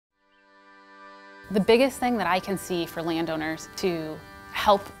The biggest thing that I can see for landowners to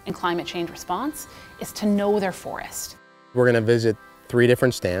help in climate change response is to know their forest. We're going to visit 3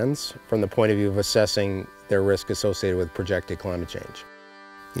 different stands from the point of view of assessing their risk associated with projected climate change.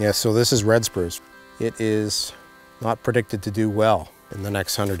 Yeah, so this is red spruce. It is not predicted to do well in the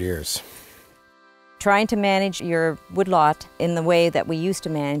next 100 years. Trying to manage your woodlot in the way that we used to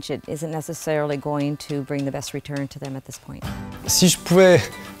manage it isn't necessarily going to bring the best return to them at this point. Si je pouvais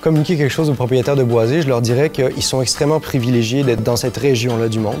communiquer quelque chose aux propriétaires de boisés, je leur dirais qu'ils sont extrêmement privilégiés d'être dans cette région-là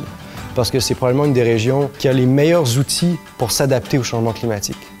du monde, parce que c'est probablement une des régions qui a les meilleurs outils pour s'adapter au changement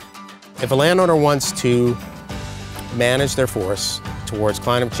climatique. If a landowner wants to manage their forests towards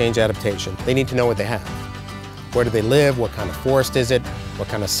climate change adaptation, they need to know what they have. Where do they live? What kind of forest is it? What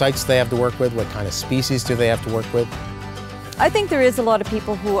kind of sites do they have to work with? What kind of species do they have to work with? I think there is a lot of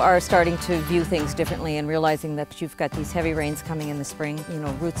people who are starting to view things differently and realizing that you've got these heavy rains coming in the spring. You know,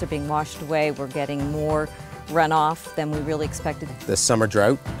 roots are being washed away. We're getting more runoff than we really expected. The summer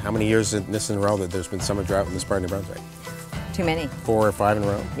drought, how many years in a row that there's been summer drought in this part of New Brunswick? Too many. 4 or 5 in a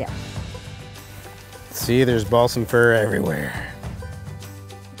row? Yeah. See, there's balsam fir everywhere.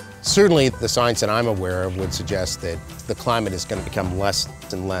 Certainly, the science that I'm aware of would suggest that the climate is going to become less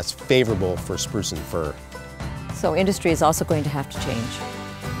and less favorable for spruce and fir. So industry is also going to have to change.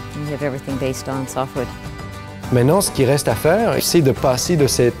 We have everything based on softwood. Maintenant, ce qui reste à faire, c'est de passer de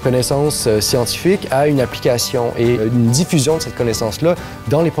cette connaissance scientifique à une application et une diffusion de cette connaissance-là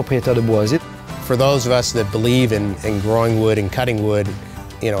dans les propriétaires de boisés. For those of us that believe in growing wood and cutting wood,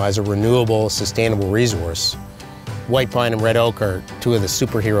 you know, as a renewable, sustainable resource, white pine and red oak are 2 of the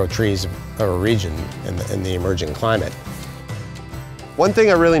superhero trees of a region in the emerging climate. One thing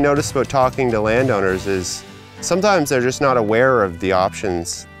I really noticed about talking to landowners is sometimes they're just not aware of the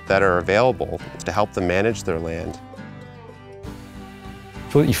options that are available to help them manage their land.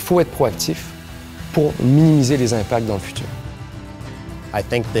 Il faut être proactif pour minimiser les impacts dans le futur. I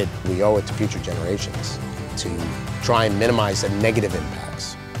think that we owe it to future generations to try and minimize the negative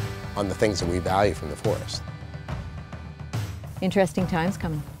impacts on the things that we value from the forest. Interesting times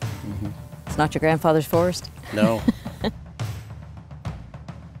coming. It's not your grandfather's forest. No.